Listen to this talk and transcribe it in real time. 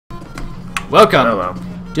Welcome Hello.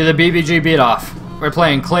 to the BBG BeetOff. We're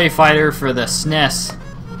playing Clay Fighter for the SNES,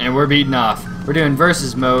 and we're beating off. We're doing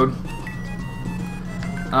versus mode.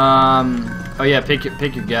 Oh yeah, pick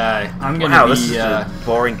your guy. I'm gonna this be is a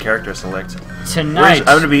boring character select. tonight.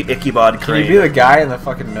 I'm gonna be Ichabod Can Crane. you be the guy in the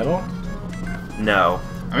fucking middle? No.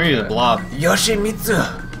 I'm gonna be the blob. Yoshimitsu.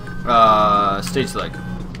 Stage select.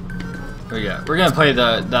 What we got? We're gonna play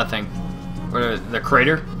that thing. The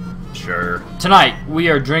crater. Sure. Tonight we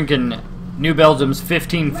are drinking New Belgium's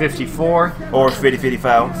 1554. Or Fitty Fitty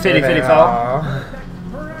Foul. Fitty Fitty Foul.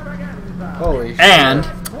 Holy shit. And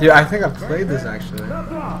dude, I think I've played this actually.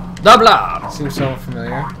 the blob. Seems so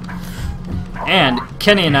familiar. And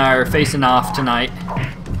Kenny and I are facing off tonight,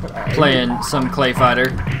 playing some Clay Fighter.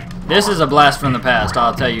 This is a blast from the past,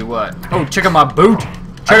 I'll tell you what. Oh, check out my boot!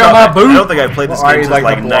 Check out my boot! I don't think I played this game since like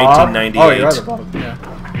 1998. Oh, you're the blob. Yeah.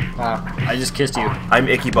 Wow. I just kissed you. I'm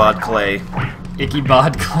Ichabod Clay.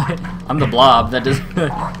 Ichabod Clay. I'm the blob. That does.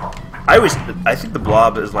 I think the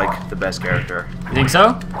Blob is like the best character. You think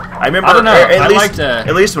so? I remember. I don't know.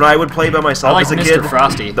 At least when I would play by myself I as a like kid, Mr.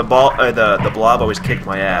 Frosty. the Blob always kicked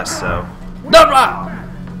my ass. So. The blob.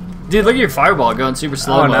 Dude, look at your fireball going super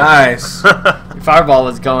slow. Oh, nice. Your fireball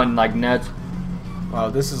is going like nuts. Wow,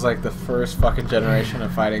 this is like the first fucking generation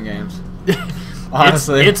of fighting games.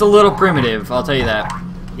 Honestly, it's a little primitive. I'll tell you that.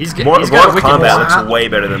 He's got Mortal a wicked Kombat block. looks way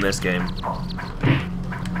better than this game.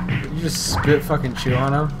 you just spit fucking chew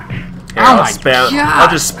on them. Here, Oh I'll my spam. God. I'll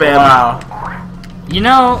just spam. Wow. You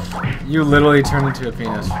know. You literally turn into a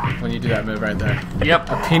penis when you do that move right there. Yep.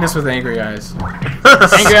 A penis with angry eyes. Angry eye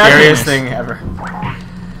Scariest penis. thing ever.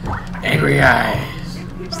 Angry eyes.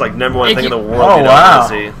 It's like #1 thing in the world Oh you don't wow.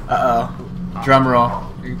 want to see. Uh-oh. Drum roll.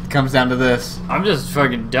 It comes down to this. I'm just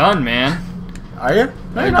fucking done, man. Are you?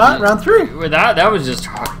 No, you're not. Round 3. With that was just,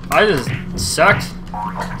 I just sucked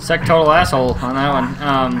total asshole on that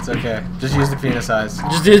one. It's okay. Just use the penis eyes.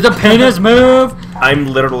 Just did the penis move. I'm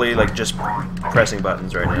literally like just pressing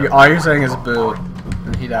buttons right now. All you're saying is boo,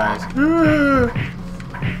 and he dies.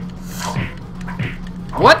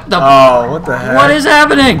 What the? Oh, what the heck? What is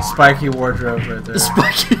happening? Spiky wardrobe right there.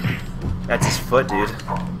 Spiky. That's his foot, dude.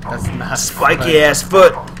 That's not Spiky ass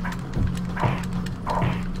foot.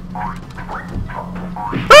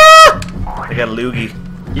 I got a loogie.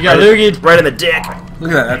 You got loogied. Right in the dick.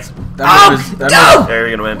 Look at that. Oh, no! There,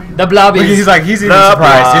 you're gonna win. The blobby. Look, he's even The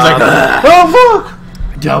surprised. He's like, blob. oh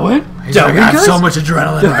fuck! Going. He's like, I have so much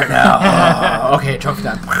adrenaline right now. Oh, okay, trophy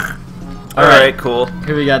time. Alright, cool.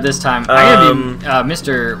 Who we got this time? I'm gonna be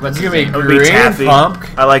Mr. What's his name? I'm gonna be Taffy. Pump.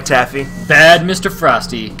 I like Taffy. Bad Mr.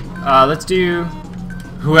 Frosty. Let's do.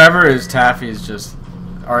 Whoever is Taffy is just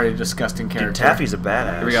already a disgusting character. Dude, Taffy's a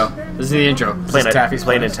badass. Here we go. This is the intro. Playing is Taffy's in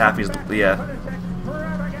voice. Taffy's, yeah.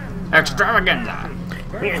 Extravaganza.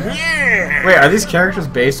 Wait, are these characters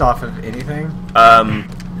based off of anything?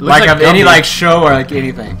 Looks Like of Gumby. any like show or like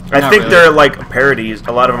anything? I Not think really. they're like parodies.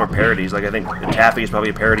 A lot of them are parodies. Like I think Taffy is probably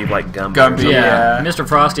a parody of like Gumby. or Gumby, something. Yeah. Yeah. Mr.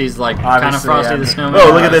 Frosty's like kind of Obviously, Frosty yeah. the Snowman.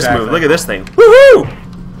 Oh, look at this Exactly. move. Look at this thing.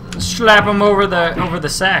 Woohoo! Slap him over the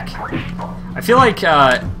sack. I feel like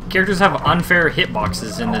characters have unfair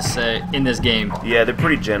hitboxes in this game. Yeah, they're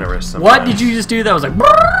pretty generous sometimes. What did you just do? That was like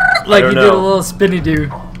like don't you did a know. little spinny do.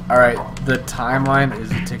 All right, the timeline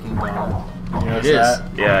is a ticking bomb. You notice It is.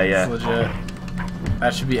 that? Yeah, yeah. It's legit.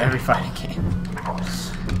 That should be every fighting game.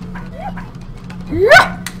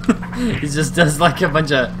 He just does like a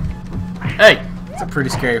bunch of. Hey, It's a pretty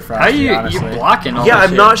scary how Frosty, you honestly. blocking all Yeah, that I'm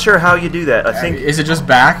shit? not sure how you do that. I think. Is it just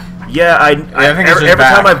back? Yeah, I think it's just every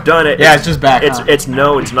back. time I've done it. Yeah, it's just back, It's huh? it's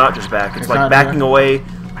no, it's not just back. It's It's like not backing back? away,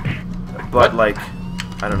 but What? like,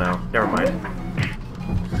 I don't know. Never mind.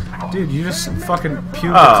 Dude, you just fucking puke Oh.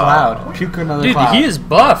 a cloud. Puke another Dude, cloud. he is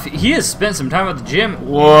buff. He has spent some time at the gym,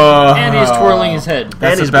 Whoa. and he's twirling his head. That's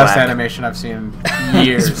And the he's best black. animation I've seen in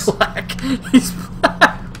years. He's black. He's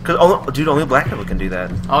black. Cause only black people can do that.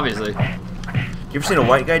 Obviously. You ever seen a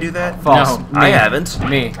white guy do that? False. No. I Me. haven't.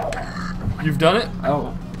 Me. You've done it?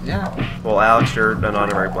 Oh, yeah. Well, Alex, you're an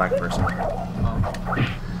honorary black person.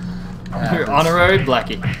 You're honorary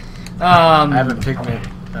blackie. I have a pigment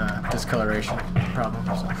discoloration problem.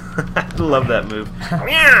 So. I love that move.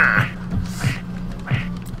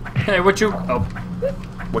 Hey, what you? Oh,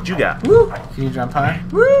 What you got? Woo! Can you jump high?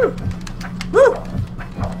 Woo! Woo!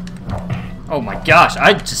 oh my gosh!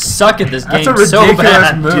 I just suck at this game That's a so ridiculous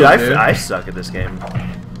bad. move. Dude, dude. I suck at this game.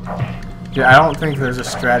 Dude, I don't think there's a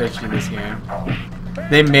strategy in this game.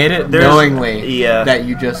 They made it There's- knowingly yeah. that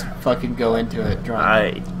you just fucking go into it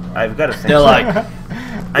drunk. I've got to think. They're like,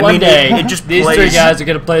 One day, it just these plays, 3 guys are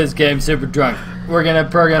gonna play this game super drunk. We're gonna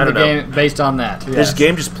program the game based on that. This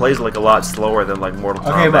game just plays like a lot slower than like Mortal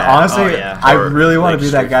Kombat. Okay, but honestly, I Or, really want like, to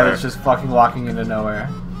be that Street guy Fighter. that's just fucking walking into nowhere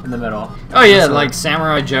in the middle. Oh yeah, like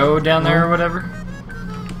Samurai Joe down there or whatever.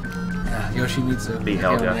 Yeah, Yoshimitsu. Be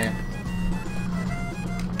held, yeah. Name.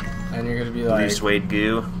 And you're gonna be like Blue suede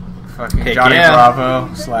goo. fucking Heck Johnny yeah.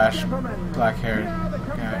 Bravo slash black haired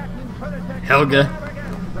guy. Helga.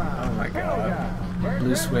 Oh my god.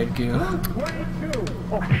 Blue suede goo.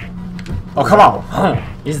 Oh, come on!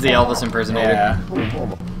 He's the Elvis impersonator. Yeah.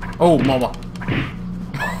 Oh, mama.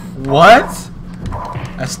 What?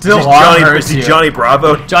 I still Is want Johnny, her is he to. Johnny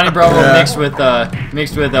Bravo? Johnny Bravo Yeah. mixed with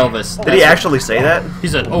Elvis. Did he actually say that? He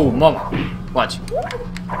said, "Oh, mama." Watch.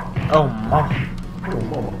 Oh, mama.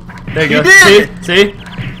 There you go. did! See?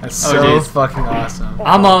 That's Oh, so jeez. fucking awesome.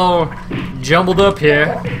 I'm all jumbled up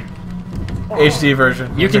here. HD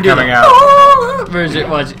version. You can do coming the out. version.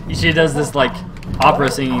 Watch. She does this like opera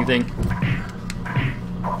singing thing.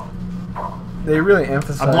 They really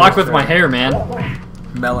emphasize. I block with the my hair, man.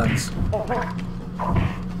 melons.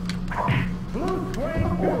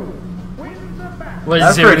 What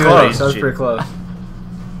That's is pretty close. these? That was pretty close.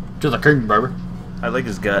 To the king, baby. I like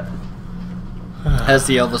his gut. That's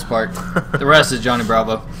the Elvis part. The rest is Johnny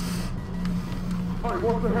Bravo.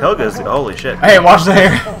 Helga's holy shit. Hey, watch the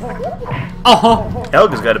hair. Oh.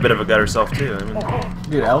 Helga's got a bit of a gut herself too. I mean,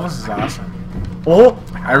 Dude, Elvis is awesome. Oh,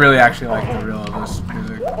 I really actually like the real Elvis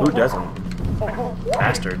music. who doesn't?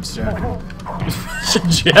 Bastards. Jeff.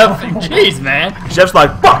 Jeff. Jeez, man. Jeff's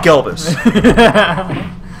like, fuck Elvis.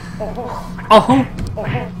 Oh.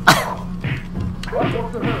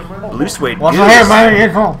 Blue suede Watch goo the hair, is man.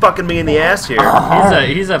 Get home. fucking me in the ass here.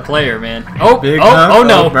 He's a player, man. Oh. Big oh. hunk Oh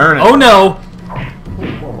no. of burning. Oh no.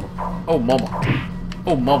 Oh mama.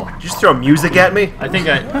 Oh mama. Did you just throw music at me? I think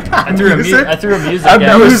I threw a Music? I threw a music I'm at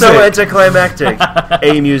That him. was so Music. anticlimactic.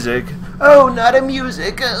 A music. Oh, not a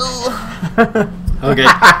musical. Okay.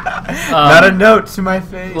 Not a note to my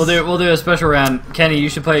face. We'll do a special round. Kenny, you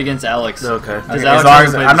should play against Alex. Okay. Okay, Alex as long as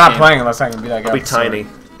hasn't played I'm this not game. playing unless I can be that guy. I'll be with the sword. tiny.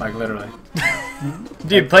 Like literally.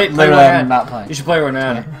 Dude, play Literally, one I'm round. not playing. You should play one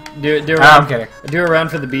round. Do a Ah, round. I'm kidding. Do a round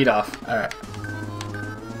for the BeetOff. All right.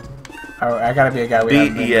 Oh, I gotta be a guy.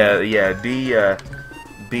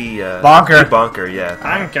 Be Bonker. Be bonker, yeah.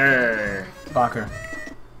 Anchor. Bonker.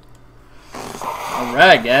 All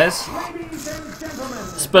right, guys.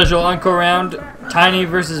 Special encore round. Tiny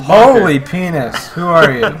versus Bonker. Holy penis! Who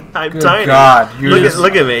are you? I'm Good tiny. God, you're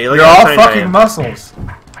Look at me. Look you're at how all tiny I fucking am. muscles.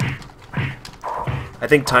 I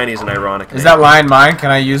think tiny's an ironic Is name. that lion mine? Can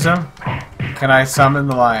I use him? Can I summon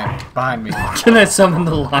the lion behind me? Can I summon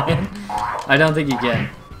the lion? I don't think you can.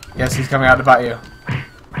 Yes, he's coming out to bite you.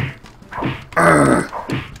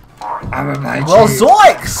 I'm a bite Well,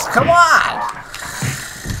 zoinks! Come on!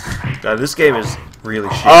 God, this game is really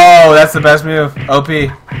shit. Oh, that's the best move. OP.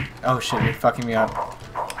 Oh shit, you're fucking me up.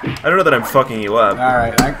 I don't know that I'm fucking you up.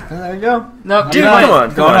 Alright, there you go. No, Dude, I'm come on,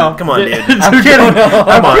 come Going on, home. come on, dude. I'm kidding.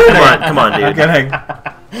 Come on, come on, come on, I'm dude.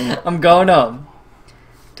 kidding. I'm going home.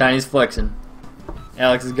 Tiny's flexing.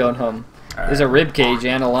 Alex is going home. There's a rib cage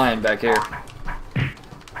and a lion back here.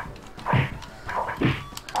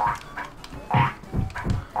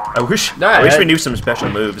 I wish Alright. we knew some special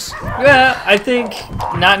moves. Yeah, I think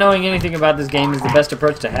not knowing anything about this game is the best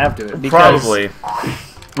approach to have to it. Because, Probably.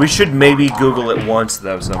 We should maybe Google it once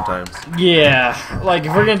though. Sometimes. Yeah, like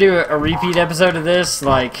if we're gonna do a repeat episode of this,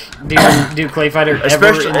 like do Clay Fighter ever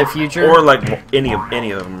Especially in the future, or like any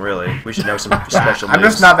of them really. We should know some special moves. I'm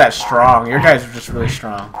just not that strong. Your guys are just really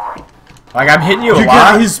strong. Like, I'm hitting you a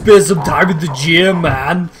lot. spend some time at the gym,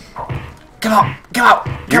 man. Come on, come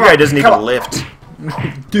on. Your guy doesn't even lift.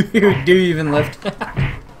 do you even lift?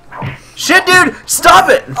 Shit, dude! Stop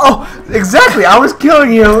it! Oh, exactly. I was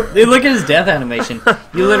killing you. Dude, look at his death animation.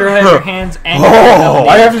 You literally have your hands and your All you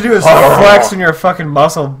have to do is flex and your fucking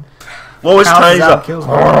muscle What was pounces Tiny's out, up? kills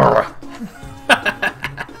me.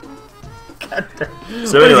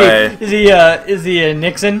 So anyway, Is he a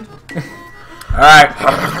Nixon? Alright.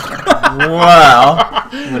 Well,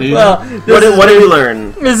 what do you what did we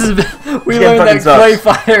learn? We game learned fucking that Clay sucks.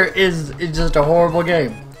 Fighter is just a horrible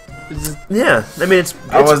game. It's just, Yeah, I mean it's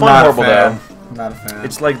I was fun not horrible a fan. though. Not a fan.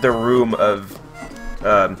 It's like the room of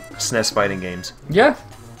SNES fighting games. yeah,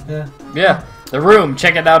 yeah. The Room.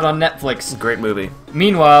 Check it out on Netflix. Great movie.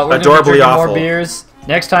 Meanwhile, we're gonna be Adorably drinking more awful. beers.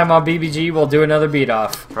 Next time on BBG, we'll do another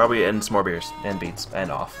BeetOff Probably and some more beers and beats and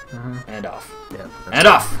off. and off Yeah, and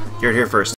off. You're here first.